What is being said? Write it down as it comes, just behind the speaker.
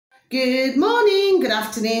Good morning, good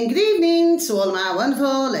afternoon, good evening to all my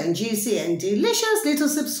wonderful and juicy and delicious little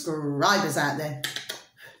subscribers out there.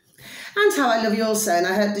 And how I love you all so, and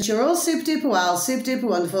I hope that you're all super duper well, super duper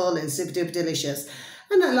wonderful and super duper delicious.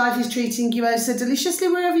 And that life is treating you oh so deliciously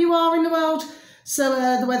wherever you are in the world.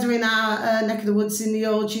 So the weather in our neck of the woods in the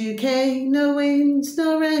old UK, no wind,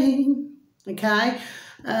 no rain, okay?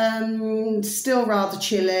 Still rather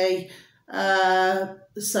chilly,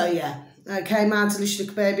 so yeah. Okay, my delicious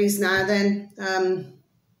little babies now then.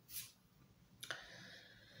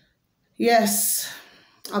 Yes,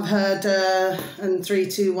 I've heard, and 3,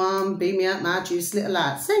 2, 1, beam me up, my juice little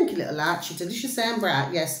lads. Thank you, little lads, you're delicious and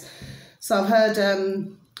bright, yes. So I've heard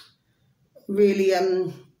really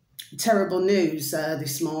terrible news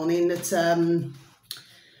this morning that,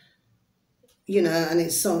 you know, and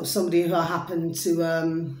it's somebody who I happen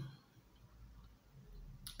to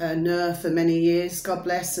know for many years, God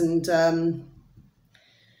bless, and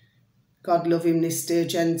God love him, this dear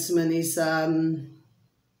gentleman is, well,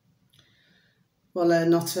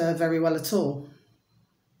 not very well at all.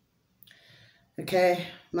 Okay,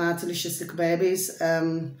 my delicious little babies,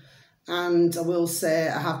 and I will say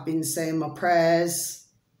I have been saying my prayers,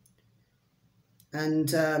 and,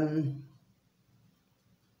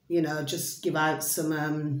 you know, just give out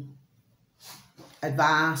some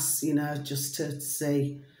advice, you know, just to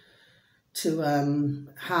see, to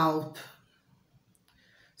help,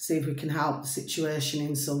 see if we can help the situation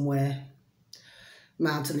in some way.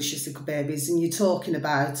 My delicious little babies, and you're talking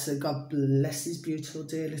about, God bless his beautiful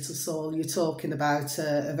dear little soul, you're talking about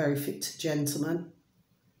a very fit gentleman,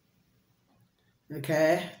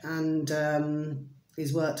 okay, and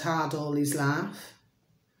he's worked hard all his life,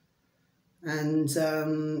 and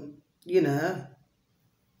you know,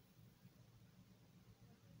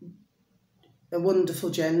 a wonderful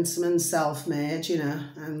gentleman, self-made, you know,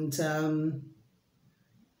 and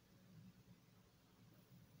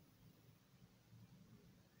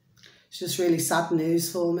it's just really sad news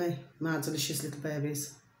for me, my delicious little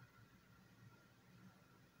babies.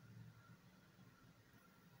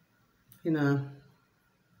 You know,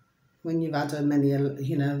 when you've had many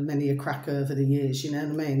a crack over the years, you know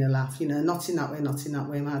what I mean, a laugh, you know, not in that way,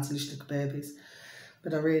 my delicious little babies.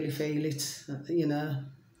 But I really feel it, you know,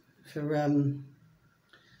 for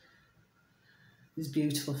his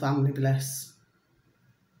beautiful family, bless.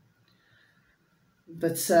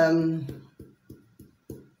 But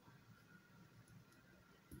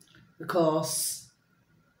of course,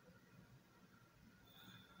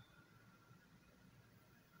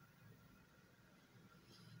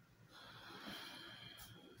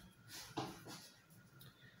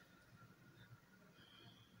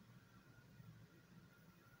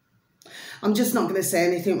 I'm just not going to say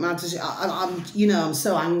anything, man. I'm, you know, I'm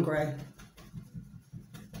so angry.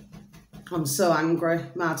 I'm so angry,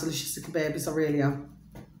 my delicious little babies, I really am.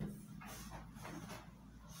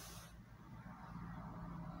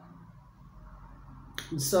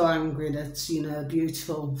 I'm so angry that, you know,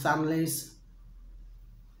 beautiful families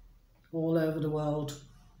all over the world,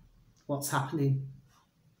 what's happening.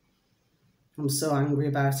 I'm so angry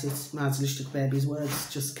about it. My delicious little babies,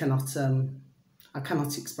 words just cannot, I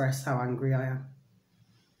cannot express how angry I am.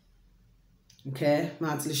 Okay,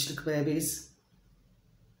 my delicious little babies.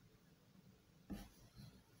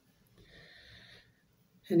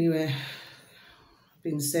 Anyway, I've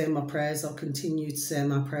been saying my prayers. I'll continue to say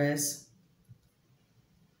my prayers.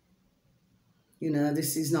 You know,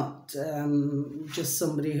 this is not just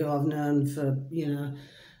somebody who I've known for, you know,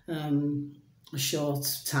 a short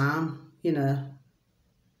time, you know.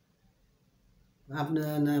 I've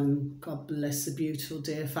known, God bless the beautiful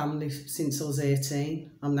dear family, since I was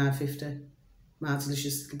 18. I'm now 50. My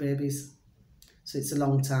delicious little babies. So it's a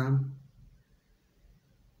long time.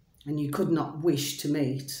 And you could not wish to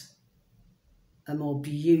meet a more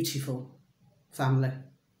beautiful family,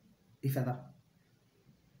 if ever.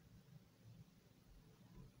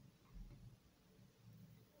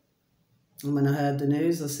 And when I heard the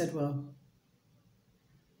news, I said, well,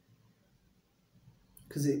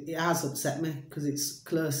 because it has upset me, because it's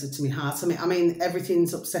closer to my heart. I mean,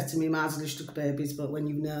 everything's upsetting me, my delicious little babies, but when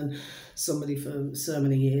you've known somebody for so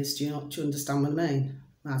many years, do you understand what I mean?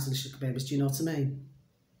 My delicious little babies, do you know what I mean?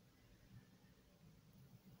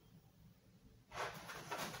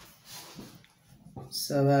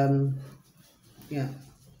 So, yeah.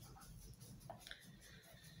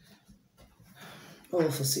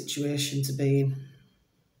 Awful situation to be in.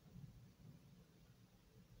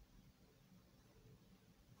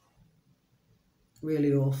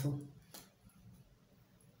 Really awful.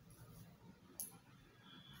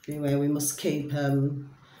 Anyway, we must keep,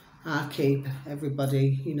 keep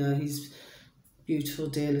everybody, you know, his beautiful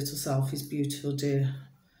dear little selfies, beautiful dear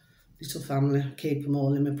little family. I keep them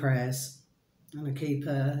all in my prayers. And I keep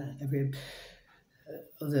every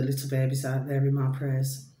other little babies out there in my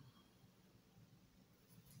prayers.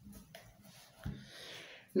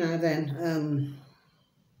 Now then,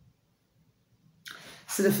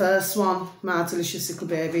 so the first one, my delicious little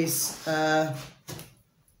babies,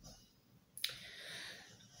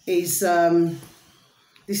 is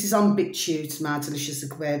this is on BitChute, my delicious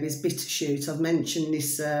little babies, BitChute. I've mentioned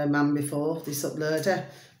this man before, this uploader.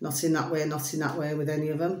 Not in that way with any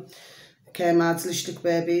of them. Okay, my delicious little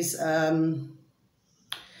babies. The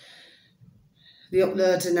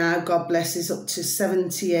uploader now, God bless, is up to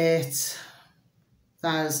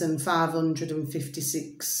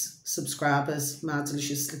 78,556 subscribers, my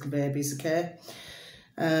delicious little babies, okay?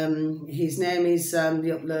 His name is the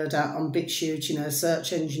uploader on BitChute, you know,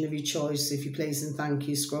 search engine of your choice. If you please and thank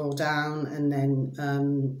you, scroll down and then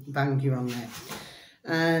bang, you're on there.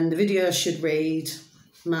 And the video should read,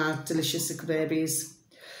 my delicious little babies,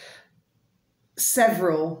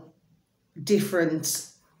 several different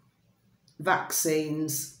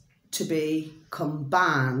vaccines to be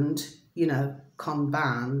combined, you know,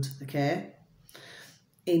 okay,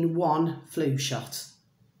 in one flu shot.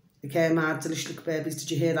 Okay, my delicious little babies,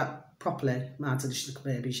 did you hear that properly? My delicious little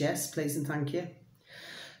babies, yes, please and thank you.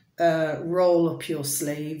 Roll up your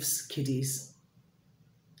sleeves, kiddies.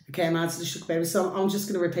 Okay, my delicious little babies. So I'm just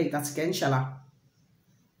going to repeat that again, shall I?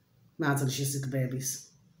 My delicious little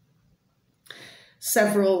babies.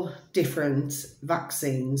 Several different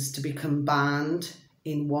vaccines to be combined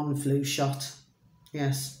in one flu shot.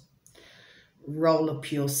 Yes. Roll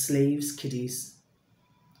up your sleeves, kiddies.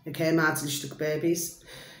 Okay, my delicious little babies.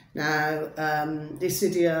 Now, this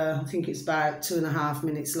video, I think it's about 2.5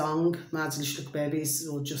 minutes long. My delicious little babies,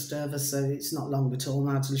 or just over, so it's not long at all.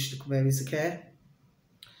 My delicious little babies, okay?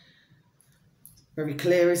 Very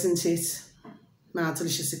clear, isn't it? My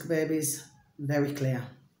delicious little babies, very clear.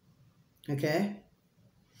 Okay?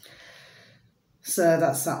 So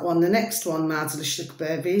that's that one. The next one, my delicious little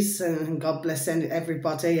babies, and God bless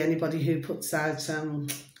anybody who puts out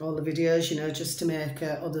all the videos, you know, just to make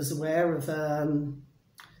others aware of the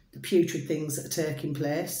putrid things that are taking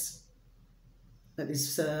place at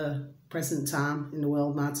this present time in the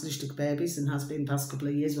world, my delicious little babies, and has been the past couple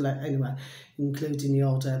of years, well, anyway, including the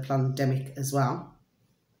old pandemic as well.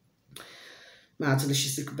 My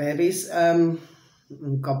delicious little babies, and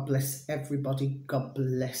God bless everybody, God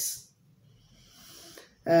bless.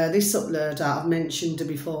 This uploader, I've mentioned her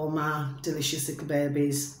before, my delicious little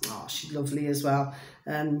babies. Oh, she's lovely as well.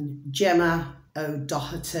 Gemma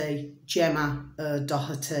O'Doherty. Okay,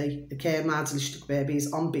 my delicious little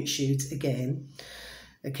babies on BitChute again.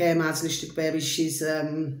 Okay, my delicious little babies, she's at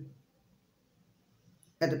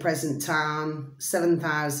the present time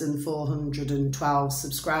 7,412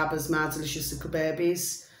 subscribers, my delicious little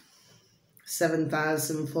babies.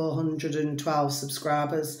 7,412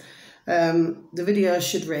 subscribers. The video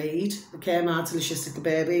should read, okay, my delicious little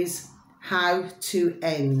babies, how to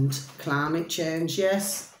end climate change.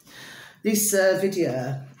 Yes, this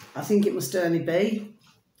video, I think it must only be,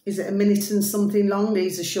 is it 1 minute and something long?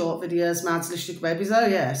 These are short videos, my delicious little babies. Oh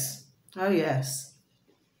yes, oh yes.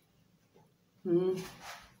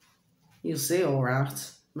 You'll see all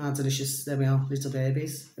right, my delicious, there we are, little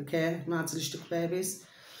babies. Okay, my delicious little babies.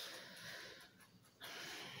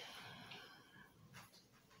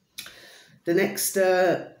 The next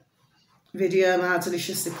video, my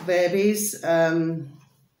delicious little babies,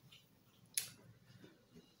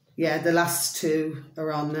 yeah, the last two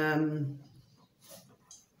are on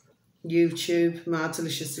YouTube, my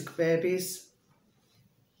delicious little babies.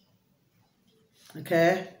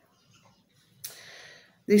 Okay.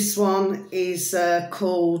 This one is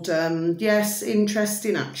called, yes,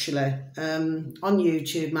 interesting actually, on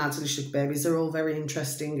YouTube, my delicious little babies. They're all very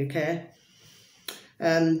interesting, okay.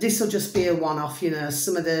 This will just be a one-off, you know.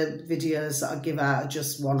 Some of the videos that I give out are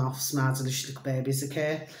just one-offs, my delicious little babies,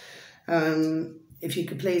 okay? If you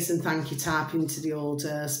could please and thank you, type into the old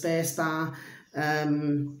space bar,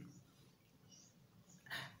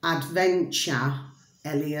 Adventure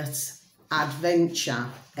Elliot,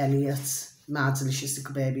 my delicious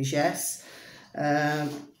little babies, yes.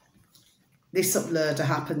 This uploader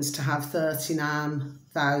happens to have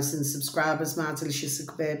 39,000 subscribers, my delicious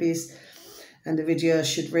little babies. And the video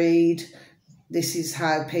should read, this is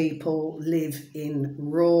how people live in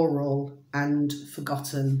rural and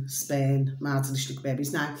forgotten Spain, my delicious little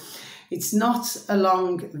babies. Now, it's not a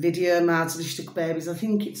long video, my delicious little babies. I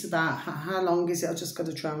think it's about, how long is it? I've just got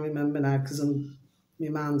to try and remember now because my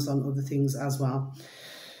mind's on other things as well.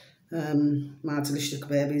 My delicious little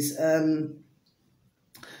babies.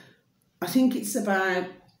 I think it's about,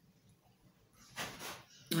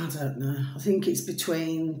 I don't know, I think it's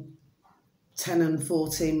between 10 and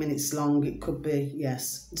 14 minutes long. It could be,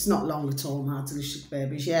 yes. It's not long at all, my delicious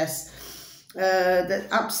babies, yes. They're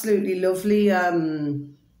absolutely lovely,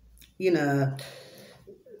 you know,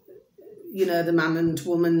 the man and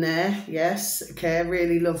woman there, yes, okay,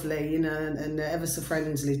 really lovely, you know, and they're ever so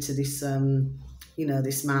friendly to this, you know,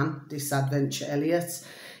 this man, this Adventure Elliot.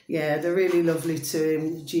 Yeah, they're really lovely to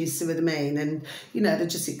him, do you see what I mean? And, you know, they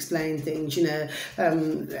just explain things, you know,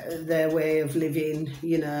 their way of living,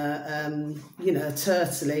 you know,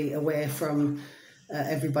 totally away from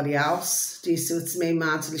everybody else. Do you see what I mean?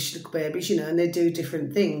 My delicious little babies, you know, and they do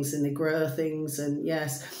different things and they grow things, and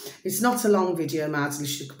yes, it's not a long video, my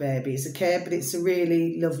delicious little babies, okay, but it's a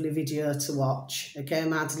really lovely video to watch, okay,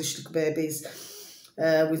 my delicious little babies.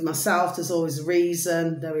 With myself, there's always a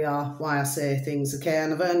reason, there we are, why I say things, okay,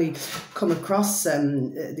 and I've only come across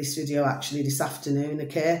this video actually this afternoon,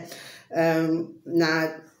 okay.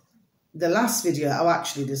 Now, the last video, oh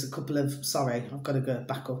actually there's a couple of, sorry, I've got to go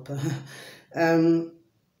back up.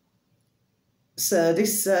 So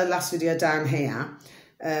this last video down here,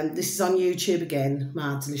 this is on YouTube again,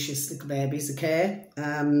 my delicious little babies, okay.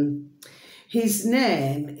 His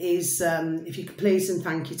name is, if you could please and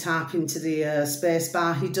thank you, type into the space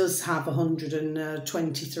bar. He does have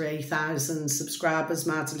 123,000 subscribers,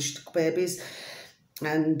 my delicious little babies,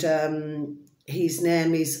 and his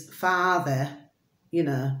name is Father, you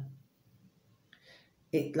know,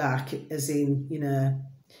 it like as in, you know,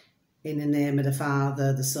 in the name of the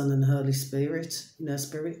Father, the Son and the Holy Spirit, you know,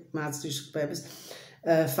 Spirit, my delicious little babies.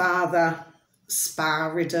 Father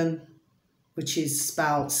Sparidon, which is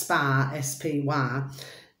spelled Spar, S-P-Y,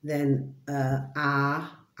 then R-R-D-O-N,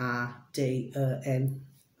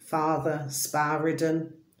 Father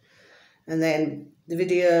Sparidon. And then the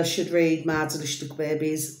video should read, my delicious little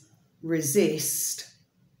babies, resist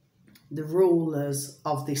the rulers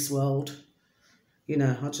of this world. You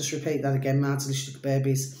know, I'll just repeat that again, my delicious little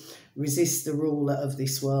babies, resist the ruler of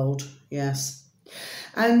this world, yes.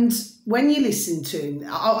 And when you listen to him,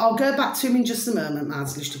 I'll go back to him in just a moment, my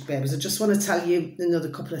delicious little babies. I just want to tell you another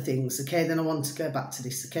couple of things, okay? Then I want to go back to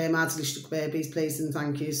this, okay? My delicious little babies, please and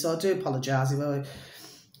thank you. So I do apologise if I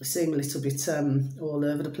seem a little bit all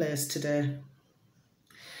over the place today.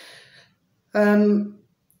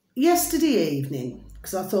 Yesterday evening,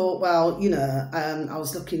 because I thought, well, you know, I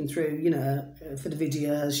was looking through, you know, for the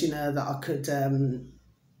videos, you know, that I could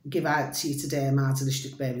give out to you today, my delicious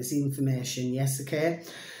little babies, the information, yes, okay.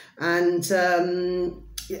 And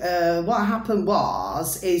what happened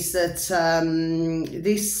is that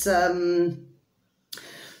this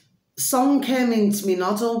song came into me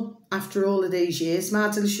noddle after all of these years, my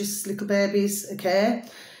delicious little babies, okay.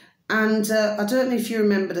 And I don't know if you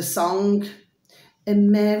remember the song,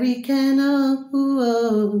 Americanos,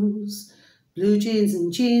 Blue Jeans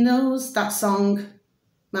and Chinos, that song.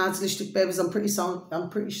 My delicious little babies, I'm pretty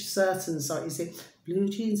certain, sorry, is it Blue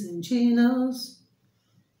Jeans and Chinos?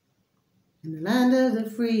 In the land of the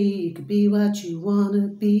free, you could be what you wanna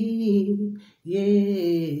be. Yeah,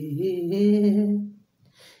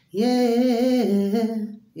 yeah,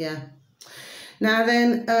 yeah. Now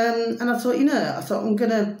then, and I thought, you know, I'm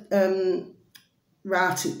gonna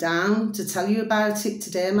write it down to tell you about it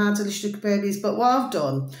today, my delicious little babies. But what I've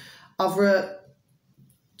done, I've wrote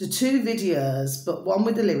the two videos, but one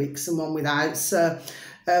with the lyrics and one without. So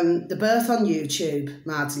they're both on YouTube,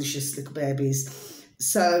 my delicious little babies.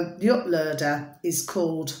 So the uploader is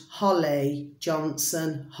called Holly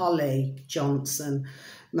Johnson,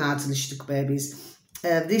 my delicious little babies.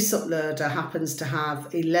 This uploader happens to have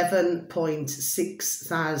 11.6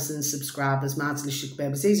 thousand subscribers, my delicious little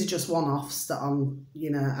babies. These are just one-offs that I'm, you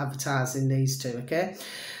know, advertising these two, okay?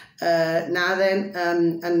 Now then,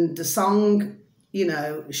 and the song, you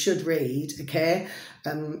know, should read, okay,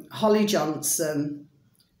 Holly Johnson,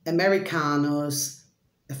 Americanos,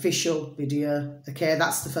 official video, okay,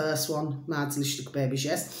 that's the first one, my delicious little babies,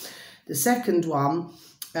 yes. The second one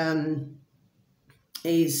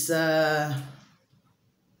is,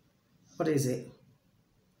 what is it?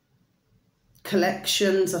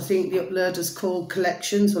 Collections, I think the uploader's called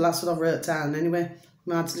Collections, well that's what I wrote down anyway,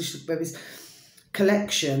 my delicious little babies.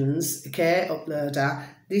 Collections, okay, uploader.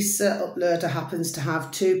 This uploader happens to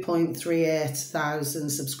have 2.38 thousand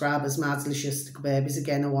subscribers, my delicious little babies,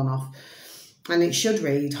 again a one-off. And it should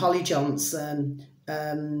read Holly Johnson,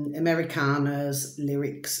 Americanos,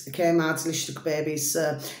 lyrics, okay, my delicious little babies.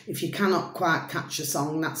 So if you cannot quite catch a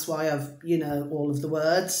song, that's why I've, you know, all of the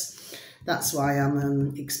words. That's why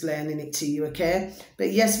I'm explaining it to you, okay?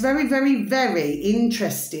 But yes, very, very, very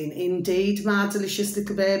interesting indeed, my delicious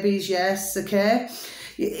little babies, yes, okay?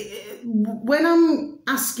 when I'm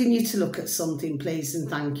asking you to look at something, please and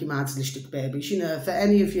thank you, my delicious babies, you know, for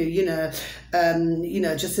any of you, you know,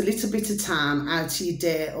 just a little bit of time out of your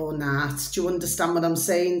day or not. Do you understand what I'm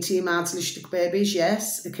saying to you, my delicious babies?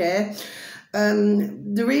 Yes, okay.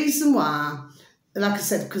 The reason why, like I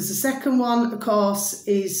said, because the second one, of course,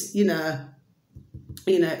 is, you know,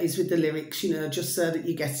 is with the lyrics, you know, just so that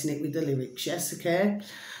you're getting it with the lyrics, yes, okay.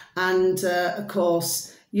 And of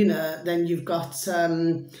course, you know, then you've got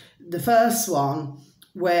the first one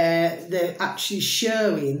where they're actually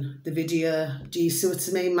showing the video. Do you see what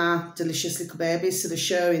I mean, my delicious little babies? So they're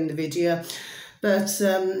showing the video. But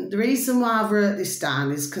the reason why I've wrote this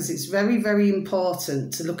down is because it's very, very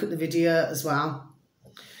important to look at the video as well,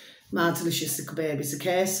 my delicious little babies,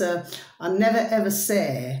 okay? So I never ever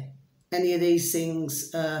say any of these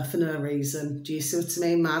things for no reason. Do you see what I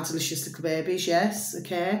mean, my delicious little babies? Yes,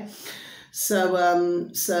 okay.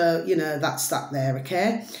 So, you know, that's that there,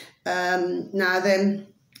 okay? Now then,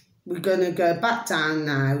 we're going to go back down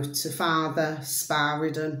now to Father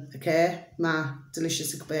Sparridden, okay? My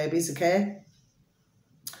delicious little babies, okay?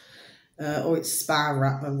 Or it's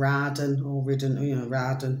Sparridden or Ridden, you know,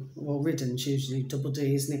 Radden. Well, Ridden's usually double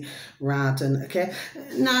D, isn't it? Radden, okay?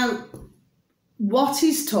 Now, what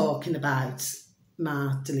he's talking about,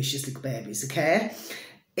 my delicious little babies, okay,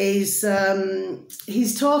 is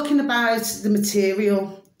he's talking about the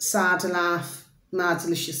material side of life, my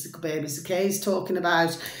delicious little babies, okay? He's talking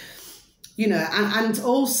about, you know, and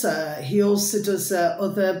also, he also does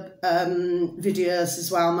other videos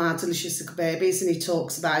as well, my delicious little babies, and he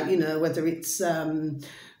talks about, you know, whether it's, you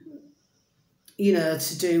know,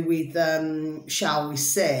 to do with, shall we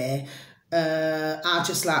say, I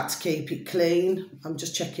just like to keep it clean. I'm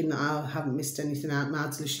just checking that I haven't missed anything out, my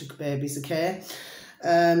delicious little babies, okay?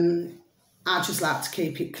 I just like to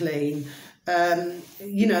keep it clean.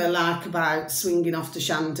 You know, like about swinging off the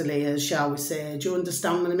chandeliers, shall we say. Do you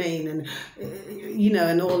understand what I mean? And, you know,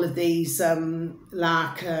 and all of these,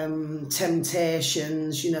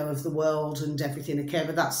 temptations, you know, of the world and everything, okay?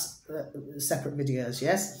 But that's separate videos,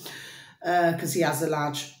 yes? Because he has a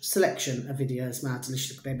large selection of videos, my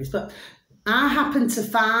delicious little babies. But I happen to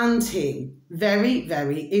find him very,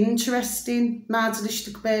 very interesting, my delicious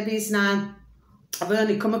little babies. Now, I've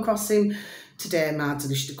only come across him today, my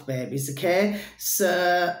delicious little babies, okay?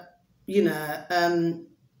 So, you know,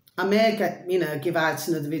 I may get, you know, give out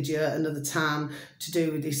another video another time to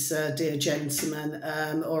do with this dear gentleman,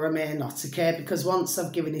 or I may not, okay? Because once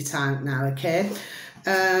I've given it out now, okay?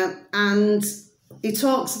 And he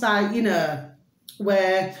talks about, you know,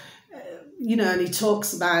 where, you know, and he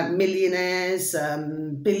talks about millionaires,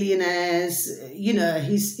 billionaires, you know,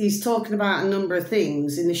 he's talking about a number of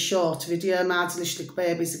things in this short video, my delicious little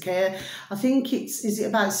babies, okay? I think is it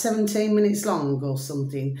about 17 minutes long or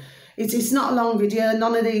something? It's not a long video.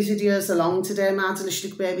 None of these videos are long today, my delicious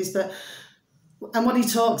little babies, but, and what he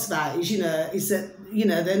talks about is, you know, is that, you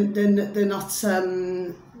know, they're not,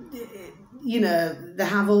 you know, they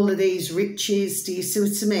have all of these riches. Do you see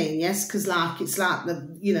what I mean? Yes, because like it's like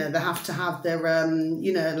the, you know, they have to have their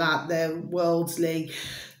you know, like their worldly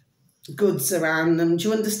goods around them. Do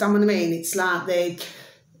you understand what I mean? It's like they,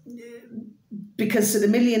 because of the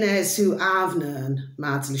millionaires who I've known,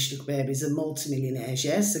 my delicious little babies, are multimillionaires,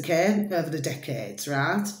 yes, okay, over the decades,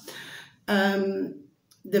 right? They're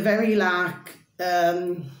very like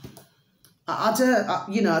I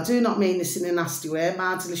do not mean this in a nasty way,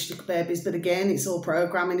 my delicious little babies, but again, it's all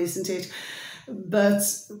programming, isn't it? But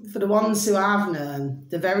for the ones who I've known,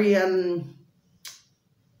 they're very, you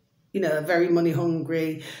know, very money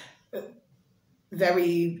hungry,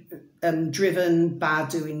 very driven by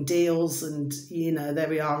doing deals and, you know, there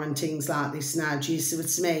we are and things like this now. Do you see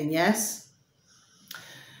what I mean? Yes?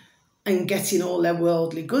 And getting all their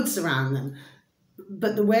worldly goods around them.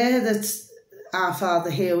 But the way that our father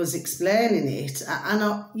here was explaining it, and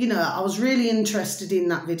I was really interested in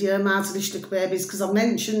that video, my delicious little babies, because I've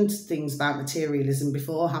mentioned things about materialism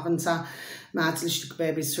before, haven't I? My delicious little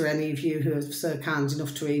babies, for any of you who are so kind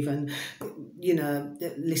enough to even, you know,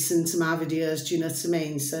 listen to my videos, do you know what I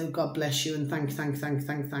mean? So God bless you and thank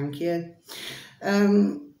you.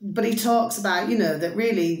 But he talks about, you know, that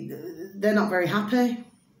really they're not very happy.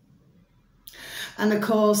 And of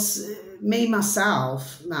course, me,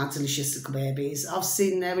 myself, my delicious little babies, I've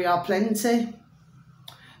seen there we are plenty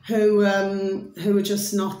who are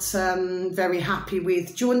just not very happy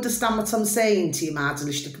with, do you understand what I'm saying to you, my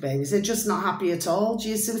delicious little babies? They're just not happy at all, do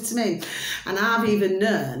you see what I mean? And I've even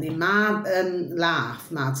known in my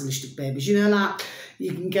life, my delicious little babies, you know, like,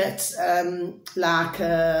 you can get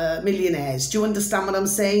millionaires. Do you understand what I'm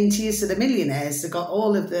saying to you? So the millionaires, they've got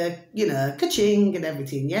all of the, you know, ka-ching and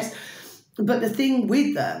everything, yes? but the thing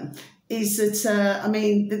with them is that, I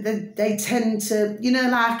mean, they tend to, you know,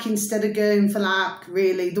 like instead of going for like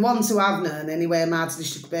really, the ones who I've known anyway,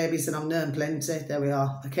 Martinish babies, and I've known plenty, there we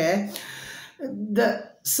are, okay,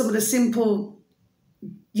 that some of the simple,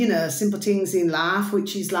 you know, simple things in life,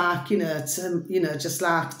 which is like, you know, just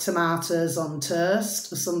like tomatoes on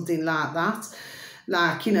toast or something like that.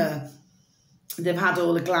 Like, you know, they've had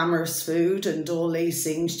all the glamorous food and all these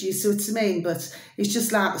things, do you see what I mean? But it's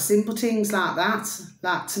just like the simple things like that,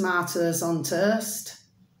 like tomatoes on toast.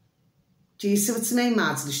 Do you see what I mean,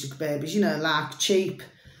 Martinish babies? You know, like cheap,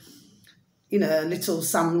 you know, little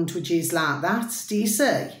sandwiches like that. Do you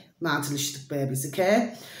see, Martinish babies,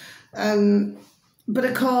 okay? But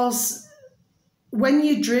of course, when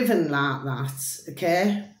you're driven like that,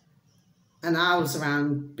 okay, and I was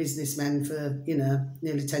around businessmen for, you know,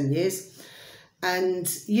 nearly 10 years, and,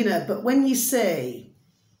 you know, but when you see,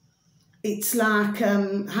 it's like,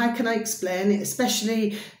 how can I explain it?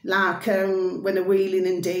 Especially like when they're wheeling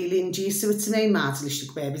and dealing, do you see what I mean, Martinish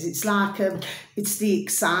babies? It's like, it's the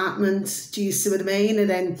excitement, do you see what I mean? And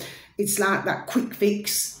then it's like that quick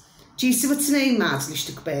fix. Do you see what I mean, Martinish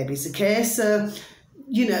babies, okay? So,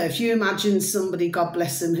 you know, if you imagine somebody, God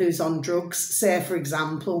bless them, who's on drugs, say, for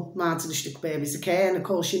example, Martinish babies, okay? And, of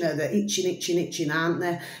course, you know, they're itching, aren't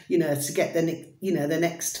they? You know, to get the, you know, the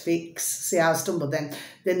next fix. See how I stumbled then?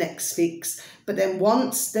 The next fix. But then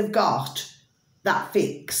once they've got that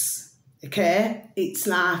fix, okay, it's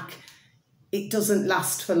like it doesn't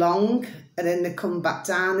last for long, and then they come back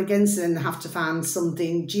down again, so then they have to find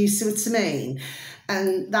something. Do you see what I mean?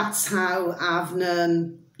 And that's how I've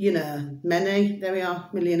known, you know, many, there we are,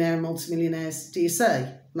 millionaire and multimillionaires, do you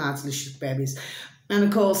say, Martinish babies? And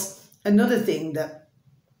of course, another thing that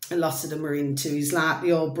a lot of them are into is like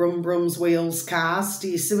the old brums, wheels, cars, do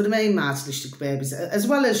you see what I mean, Martinish babies? As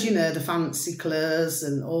well as, you know, the fancy clothes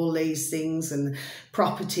and all these things and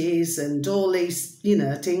properties and all these, you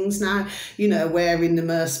know, things now, you know, wearing the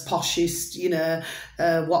most poshest, you know,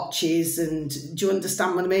 watches, and do you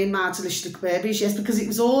understand what I mean, Martinish babies? Yes, because it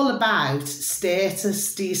was all about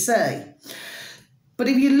status, do you see? But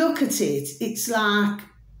if you look at it, it's like,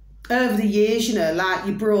 over the years, you know, like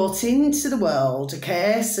you're brought into the world,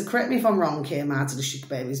 okay? So correct me if I'm wrong here, Martinish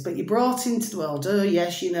babies, but you're brought into the world. Oh,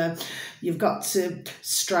 yes, you know, you've got to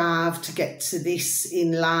strive to get to this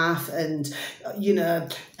in life, and, you know,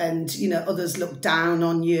 others look down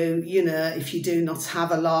on you, you know, if you do not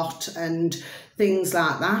have a lot and things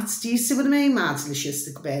like that. Do you see what I mean, Martinish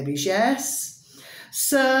babies? Yes.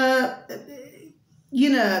 So,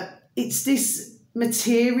 you know, it's this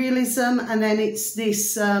materialism, and then it's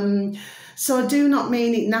this, so I do not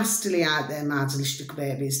mean it nastily out there, Martinish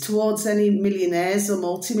babies, towards any millionaires or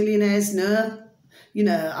multimillionaires, no, you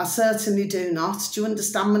know, I certainly do not. Do you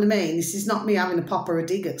understand what I mean? This is not me having a pop or a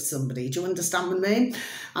dig at somebody, do you understand what I mean?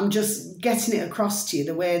 I'm just getting it across to you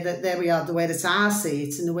the way that, there we are, the way that I see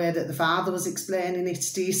it and the way that the father was explaining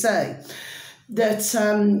it, do you say? That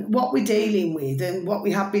what we're dealing with and what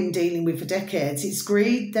we have been dealing with for decades, it's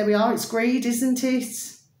greed. There we are, it's greed, isn't it?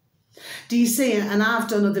 Do you see? And I've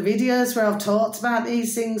done other videos where I've talked about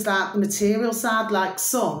these things, like the material side, like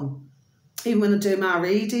some, even when I do my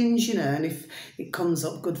readings, you know, and if it comes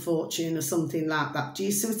up good fortune or something like that. Do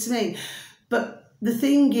you see what I mean? But the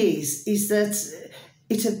thing is that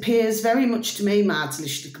it appears very much to me,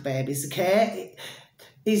 Martinish babies, okay,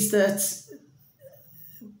 is that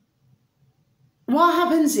what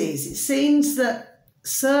happens is, it seems that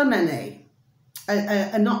so many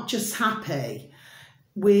are not just happy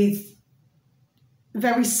with,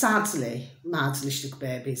 very sadly, Martinish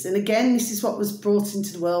babies. And again, this is what was brought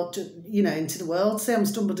into the world, you know, into the world. See, I'm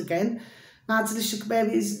stumbled again. Martinish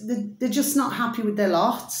babies, they're just not happy with their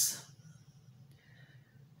lots.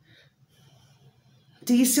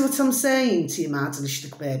 Do you see what I'm saying to you, Martinish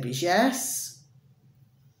babies? Yes?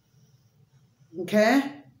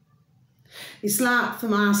 Okay? It's like for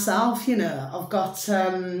myself, you know, I've got,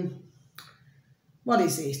 what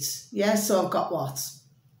is it? Yeah, so I've got what?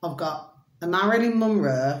 I've got a Marilyn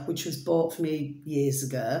Monroe, which was bought for me years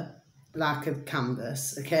ago, like a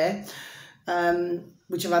canvas, okay?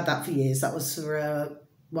 Which I've had that for years. That was for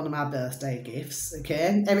one of my birthday gifts,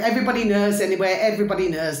 okay? Everybody knows anyway, everybody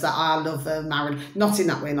knows that I love Marilyn. Not in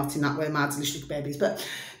that way, Martinish babies, but,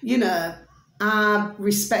 you know, I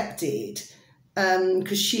respected,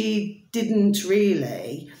 because she didn't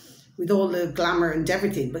really, with all the glamour and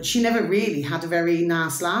everything, but she never really had a very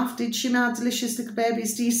nice life, did she, Martinish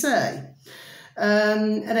babies, do you say?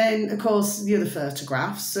 And then, of course, the other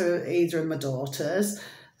photographs, so either of my daughters,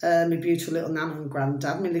 my beautiful little nan and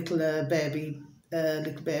granddad, my little baby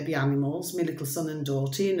little baby animals, my little son and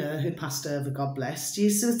daughter, you know, who passed over, God bless. Do you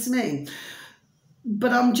see what I mean?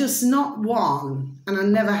 But I'm just not one, and I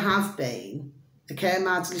never have been, okay,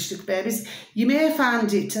 mad delicious little babies. You may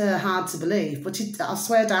find it hard to believe, but I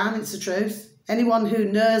swear down, it's the truth. Anyone who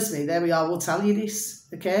knows me, there we are, will tell you this,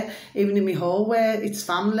 okay? Even in my hallway, it's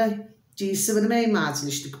family. Do you see what I mean, mad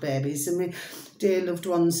delicious little babies? And my dear loved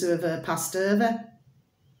ones who have passed over.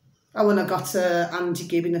 Oh, and I got Andy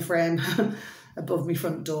Gibb in a frame above my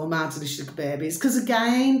front door, mad delicious little babies. Because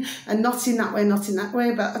again, and not in that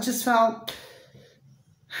way, but I just felt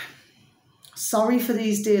sorry for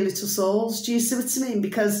these dear little souls. Do you see what I mean?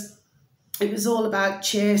 Because it was all about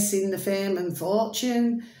chasing the fame and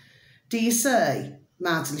fortune. Do you see?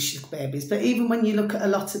 Mad delicious little babies. But even when you look at a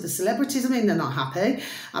lot of the celebrities, I mean, they're not happy.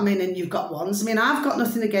 I mean, and you've got ones. I mean, I've got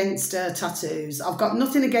nothing against tattoos. I've got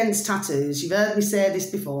nothing against tattoos. You've heard me say this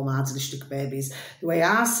before, mad delicious little babies. The way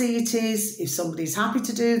I see it is, if somebody's happy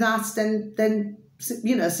to do that, then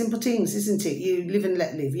you know, simple things, isn't it? You live and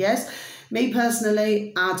let live, yes? Me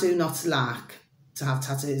personally, I do not like to have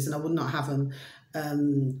tattoos, and I would not have them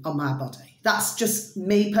on my body. That's just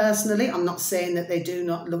me personally. I'm not saying that they do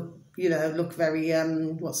not look, you know, look very,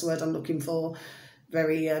 what's the word I'm looking for?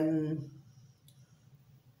 Very,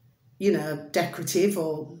 you know, decorative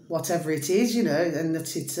or whatever it is, you know, and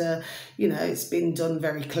that it's, you know, it's been done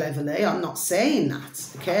very cleverly. I'm not saying that,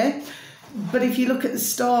 okay? But if you look at the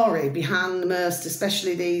story behind most,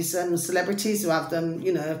 especially these celebrities who have them,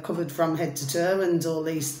 you know, covered from head to toe and all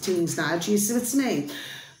these things now, do you see what I mean?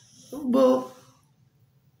 Well,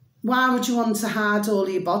 why would you want to hide all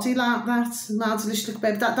your body like that? Mad delicious little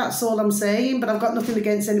baby. That's all I'm saying, but I've got nothing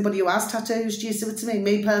against anybody who has tattoos. Do you see what I mean?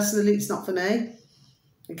 Me personally, it's not for me.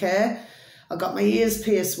 Okay? I got my ears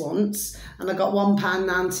pierced once, and I got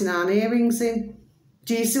 £1.99 earrings in.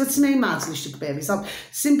 Do you see what I mean, mad delicious little babies?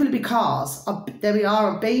 Simply because, there we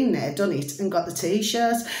are, I've been there, done it, and got the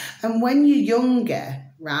T-shirt. And when you're younger,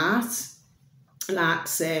 right, like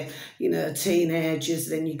say, you know, teenagers,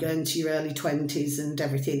 then you go into your early 20s and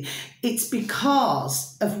everything, it's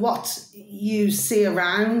because of what you see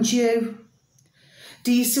around you.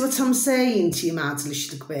 Do you see what I'm saying to you, mad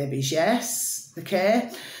delicious little babies? Yes, okay?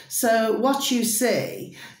 So what you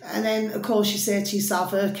see, and then of course you say to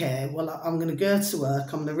yourself, okay, well, I'm going to go to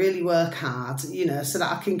work, I'm going to really work hard, you know, so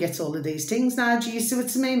that I can get all of these things now. Do you see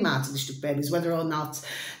what I mean, mad delicious little babies? Whether or not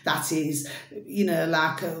that is, you know,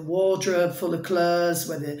 like a wardrobe full of clothes,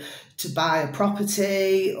 whether to buy a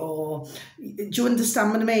property, or do you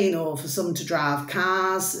understand what I mean? Or for some to drive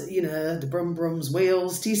cars, you know, the brum brums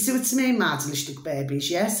wheels. Do you see what I mean, mad delicious little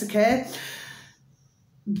babies? Yes, okay.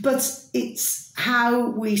 But it's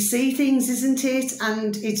how we see things, isn't it?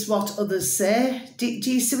 And it's what others say. Do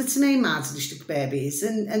you see what I mean, mad delicious little babies?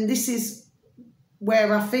 And this is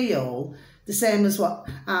where I feel the same as what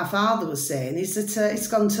our father was saying, is that it's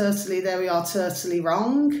gone totally, there we are, totally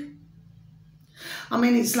wrong. I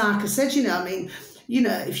mean, it's like I said, you know, I mean, you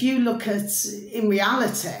know, if you look at, in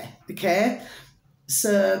reality, okay,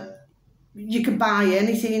 so you could buy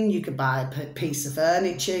anything. You could buy a piece of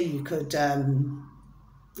furniture, you could,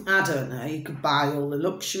 I don't know, you could buy all the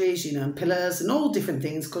luxuries, you know, and pillows and all different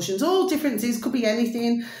things, cushions, all different things, could be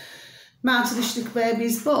anything, mad delicious little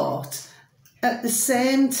babies. But at the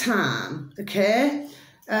same time, okay,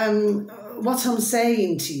 what I'm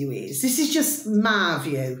saying to you is, this is just my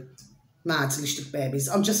view, mad delicious little babies.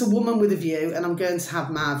 I'm just a woman with a view, and I'm going to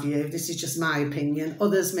have my view. This is just my opinion.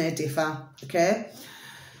 Others may differ, okay?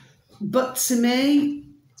 But to me,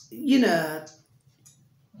 you know,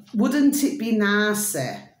 wouldn't it be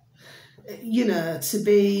nicer, you know, to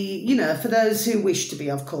be, you know, for those who wish to be,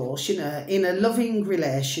 of course, you know, in a loving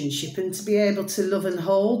relationship, and to be able to love and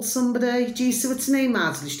hold somebody? Do you see what I mean,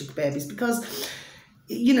 mad delicious little babies? Because,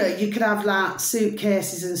 you know, you could have like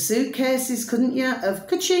suitcases and suitcases, couldn't you, of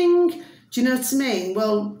ka-ching? Do you know what I mean?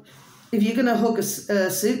 Well, if you're going to hug a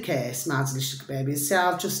suitcase, mad delicious little babies, say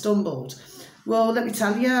I've just stumbled. Well, let me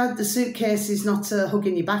tell you, the suitcase is not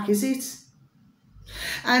hugging you back, is it?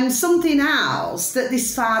 And something else that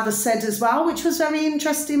this father said as well, which was very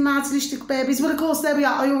interesting, mad delicious little babies. Well, of course, there we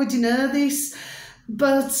are. I already know this,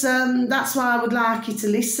 but that's why I would like you to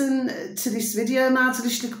listen to this video, mad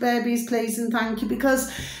delicious little babies, please and thank you.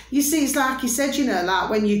 Because you see, it's like you said, you know, like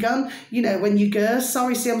when you're gone, you know, when you go,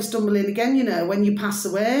 sorry, see, I'm stumbling again, you know, when you pass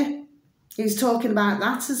away. He's talking about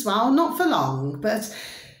that as well, not for long, but,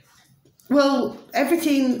 well,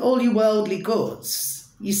 everything, all your worldly goods,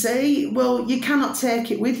 you see, well, you cannot take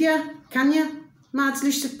it with you, can you? Mad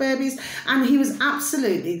delicious little babies. And he was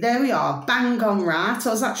absolutely, there we are, bang on right. I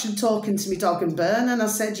was actually talking to my dog and Bern, and I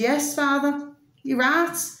said, yes, father, you're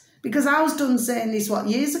right. Because I was done saying this, what,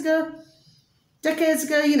 years ago? decades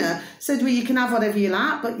ago, you know, said, well, you can have whatever you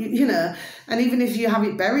like, but, you know, and even if you have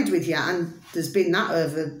it buried with you, and there's been that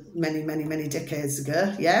over many, many, many decades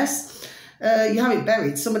ago, yes, you have it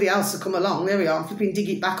buried, somebody else will come along, there we are, flipping dig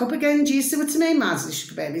it back up again. Do you see what I mean, my little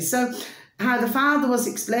sugar baby? So how the father was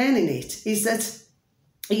explaining it is that,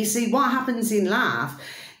 you see, what happens in life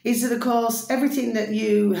is that, of course, everything that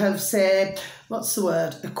you have, say, what's the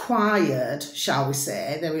word, acquired, shall we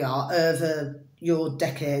say, there we are, over your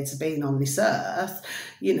decades of being on this earth,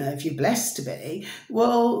 you know, if you're blessed to be,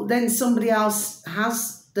 well, then somebody else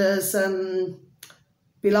has those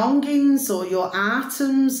belongings, or your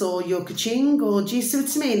items, or your ka-ching, or do you see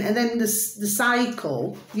what I mean? And then the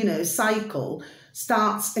cycle, you know, cycle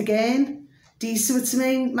starts again. Do you see what I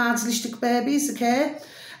mean, my little babies, okay?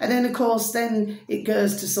 And then, of course, then it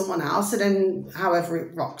goes to someone else, and then however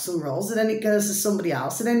it rocks and rolls, and then it goes to somebody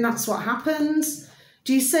else, and then that's what happens.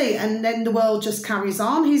 Do you see? And then the world just carries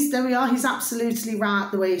on. There we are, he's absolutely right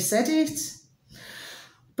the way he said it.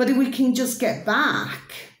 But if we can just get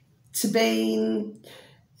back to being,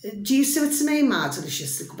 do you see what I mean, my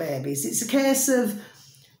delicious little babies? It's a case of,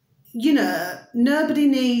 you know, nobody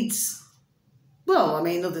needs, well, I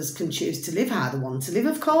mean, others can choose to live how they want to live,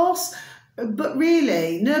 of course, but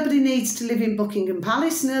really, nobody needs to live in Buckingham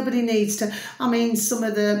Palace. Nobody needs to, I mean, some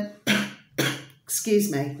of the,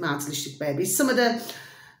 excuse me, my delicious babies, some of the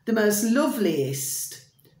most loveliest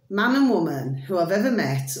man and woman who I've ever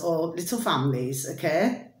met, or little families,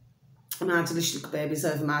 okay, my delicious babies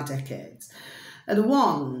over my decades, are the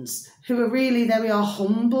ones who are really, there we are,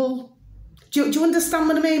 humble. Do you understand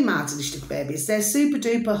what I mean, my delicious babies? They're super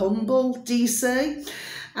duper humble, do you see?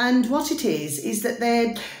 And what it is that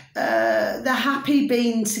they're happy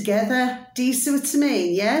being together. Do you see what I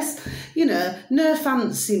mean? Yes? You know, no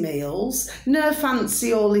fancy meals, no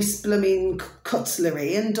fancy all this blooming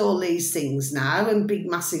cutlery and all these things now, and big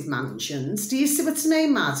massive mansions. Do you see what I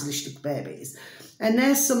mean, my little babies? And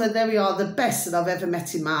they're some of, there we are, the best that I've ever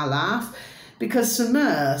met in my life. Because for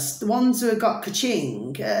most, the ones who have got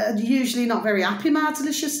ka-ching are usually not very happy, my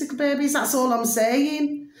delicious little babies. That's all I'm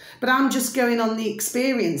saying. But I'm just going on the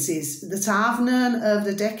experiences that I've known over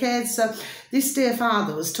the decades. So this dear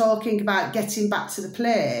father was talking about getting back to the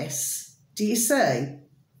place, do you see,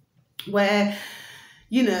 where,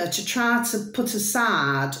 you know, to try to put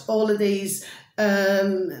aside all of these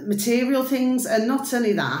material things, and not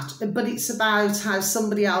only that, but it's about how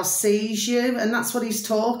somebody else sees you, and that's what he's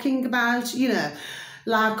talking about, you know,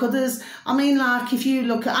 like others. I mean, like if you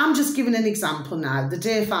look at, I'm just giving an example now, the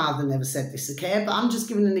dear father never said this, okay, but I'm just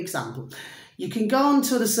giving an example. You can go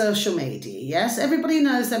onto the social media, yes, everybody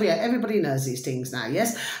knows, there we are, everybody knows these things now,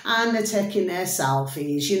 yes, and they're taking their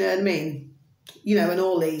selfies, you know what I mean, you know, and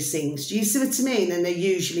all these things, do you see what I mean? And they're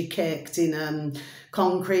usually caked in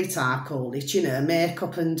concrete, I call it, you know,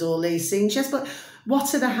 makeup and all these things, yes, but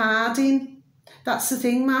what are they hiding? That's the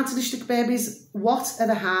thing, my delicious babies, what are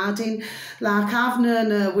they hiding? Like, I've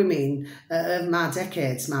known women of my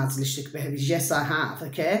decades, my delicious babies, yes I have,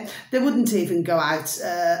 okay? They wouldn't even go out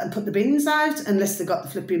and put the bins out unless they got the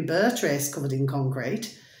flipping bird trace covered in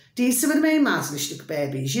concrete. Do you see what I mean, my delicious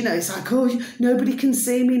babies? You know, it's like, oh, nobody can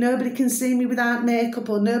see me without makeup,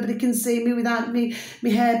 or nobody can see me without me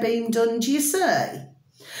hair being done, do you see?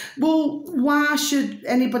 Well, why should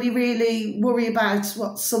anybody really worry about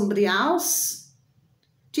what somebody else?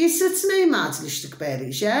 Do you see what I mean, my delicious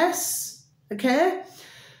babies? Yes? Okay?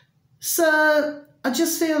 So, I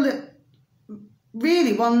just feel that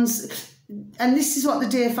really one's, and this is what the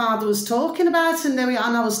dear father was talking about, and there we are,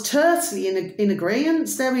 and I was totally in agreement,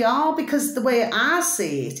 there we are, because the way I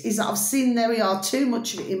see it is that I've seen, there we are, too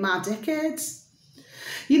much of it in my decades.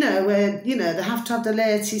 You know, where, you know, they have to have the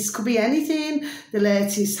latest, could be anything, the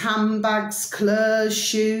latest handbags, clothes,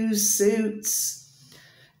 shoes, suits.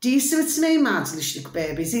 Do you see what I mean, my delicious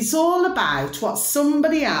babies? It's all about what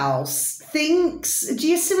somebody else thinks. Do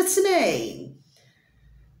you see what I mean?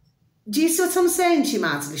 Do you see what I'm saying to you,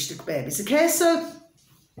 my delicious babies? Okay, so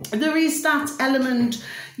there is that element,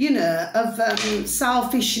 you know, of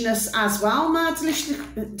selfishness as well, my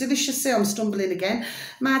delicious, I'm stumbling again,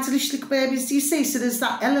 my delicious babies, do you see? So there's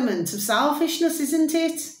that element of selfishness, isn't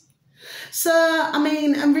it? So, I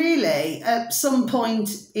mean, and really, at some point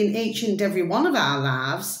in each and every one of our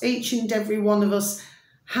lives, each and every one of us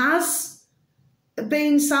has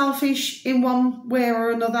been selfish in one way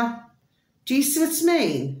or another. Do you see what I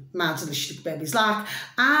mean, my delicious babies? Like,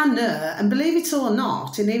 I know, and believe it or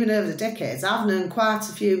not, and even over the decades, I've known quite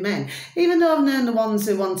a few men, even though I've known the ones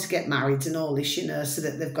who want to get married and all this, you know, so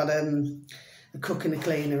that they've got a cook and a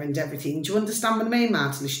cleaner and everything. Do you understand what I mean,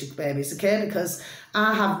 my delicious babies? Okay, because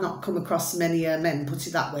I have not come across many men, put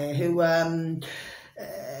it that way, who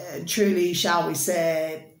truly, shall we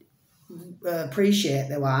say, appreciate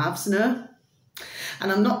their wives, no?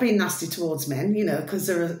 And I'm not being nasty towards men, you know, because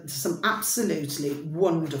there are some absolutely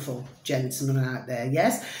wonderful gentlemen out there,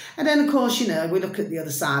 yes. And then, of course, you know, we look at the other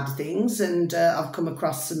side of things, and I've come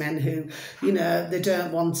across some men who, you know, they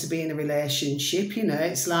don't want to be in a relationship, you know.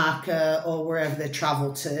 It's like, or wherever they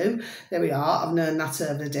travel to, there we are. I've known that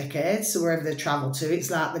over the decades. So wherever they travel to, it's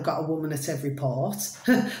like they've got a woman at every port.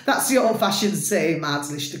 That's the old-fashioned saying,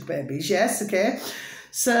 Madslichtig babies, yes, okay.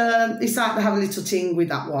 So it's like they have a little ting with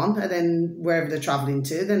that one, and then wherever they're travelling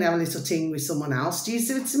to, then they have a little ting with someone else. Do you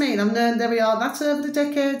see what I mean? I've known, there we are, that over the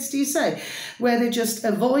decades, do you say? Where they just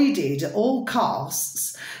avoided at all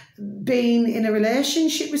costs being in a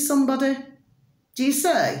relationship with somebody. Do you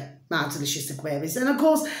say? My delicious babies. And of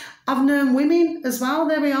course, I've known women as well,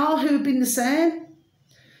 there we are, who've been the same.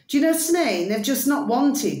 Do you know what I mean? They've just not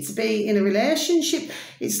wanted to be in a relationship.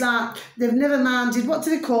 It's like they've never minded, what do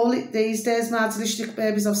they call it these days, my delicious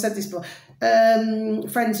babies? I've said this before.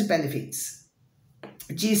 Friends with benefits.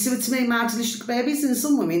 Do you see what I mean, my delicious babies? And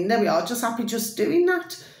some women, there we are, just happy just doing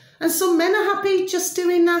that. And some men are happy just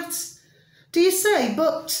doing that. Do you see?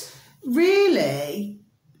 But really,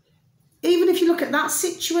 even if you look at that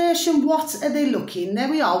situation, what are they looking? There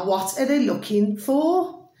we are, what are they looking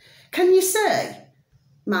for? Can you say?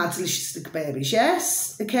 My delicious babies,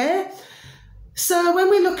 yes, okay. So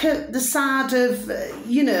when we look at the side of,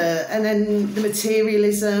 you know, and then the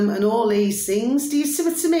materialism and all these things, do you see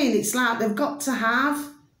what I mean? It's like they've got to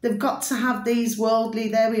have these worldly,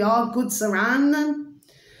 there we are, goods around them.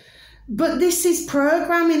 But this is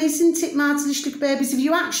programming, isn't it, my delicious babies? If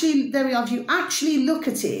you actually, there we are, if you actually look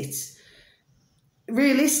at it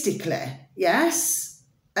realistically, yes,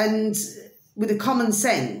 and with a common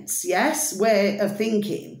sense, yes, way of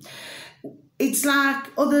thinking, it's like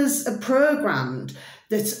others are programmed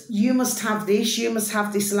that you must have this, you must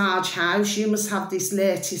have this large house, you must have this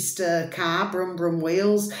latest car, brum brum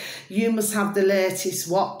wheels, you must have the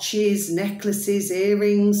latest watches, necklaces,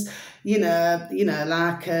 earrings, you know,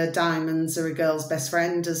 like diamonds are a girl's best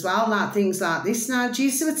friend as well, like things like this. Now, do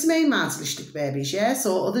you see what I mean, my delicious babies, yes,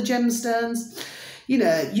 or other gemstones? You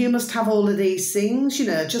know, you must have all of these things, you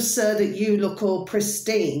know, just so that you look all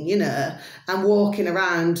pristine, you know, and walking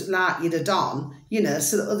around like you're the Don, you know,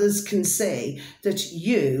 so that others can see that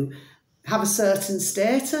you have a certain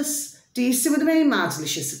status. Do you see what I mean, my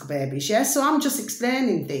delicious babies? Yeah, so I'm just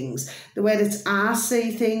explaining things the way that I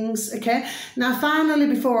see things, okay? Now, finally,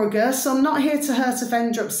 before I go, so I'm not here to hurt,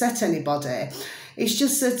 offend, or upset anybody. It's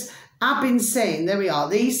just that I've been saying, there we are,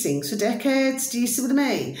 these things for decades, do you see what I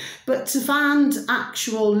mean? But to find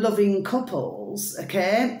actual loving couples,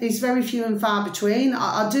 okay, is very few and far between.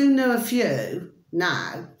 I do know a few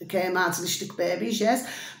now, okay, my delicious babies,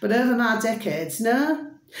 yes, but over my decades,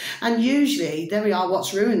 no. And usually, there we are,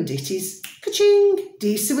 what's ruined it is, ka-ching, do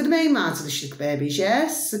you see what I mean, my delicious babies,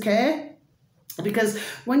 yes, okay? Because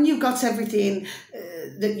when you've got everything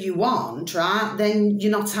that you want, right, then you're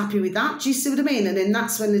not happy with that. Do you see what I mean? And then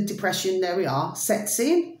that's when the depression, there we are, sets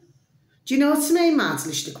in. Do you know what I mean, my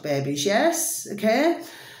delicious babies? Yes, okay?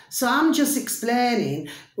 So I'm just explaining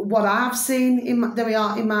what I've seen, there we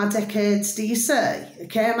are, in my decades, do you see?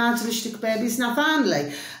 Okay, my delicious babies. Now,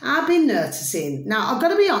 finally, I've been noticing, now, I've got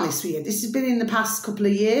to be honest with you, this has been in the past couple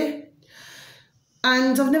of years,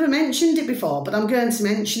 and I've never mentioned it before, but I'm going to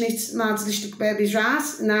mention it, my delicious babies, right?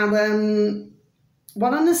 Now,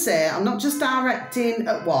 what I'm going to say, I'm not just directing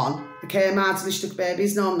at one, okay, my delicious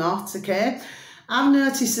babies, no I'm not, okay? I've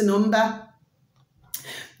noticed a number.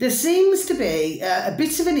 There seems to be a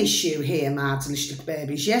bit of an issue here, my delicious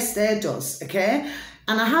babies, yes there does, okay?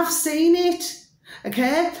 And I have seen it,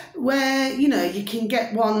 okay, where, you know, you can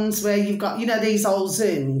get ones where you've got, you know, these old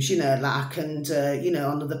Zooms, you know, like, and, you know,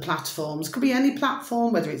 on other platforms, could be any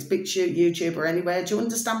platform, whether it's BitChute, YouTube or anywhere, do you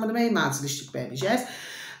understand what I mean, my delicious babies, yes?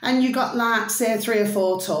 And you got, like, say, 3 or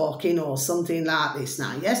 4 talking or something like this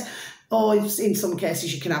now, yes? Or in some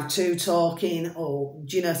cases you can have 2 talking, or,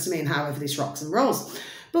 do you know what I mean, however this rocks and rolls.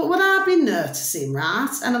 But what I've been noticing, right,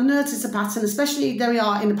 and I've noticed a pattern, especially there we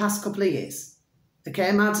are in the past couple of years,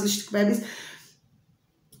 okay, my delicious babies,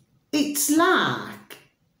 it's like,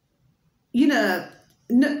 you know,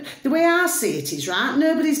 no, the way I see it is, right,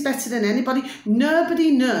 nobody's better than anybody.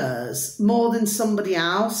 Nobody knows more than somebody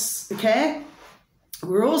else, okay?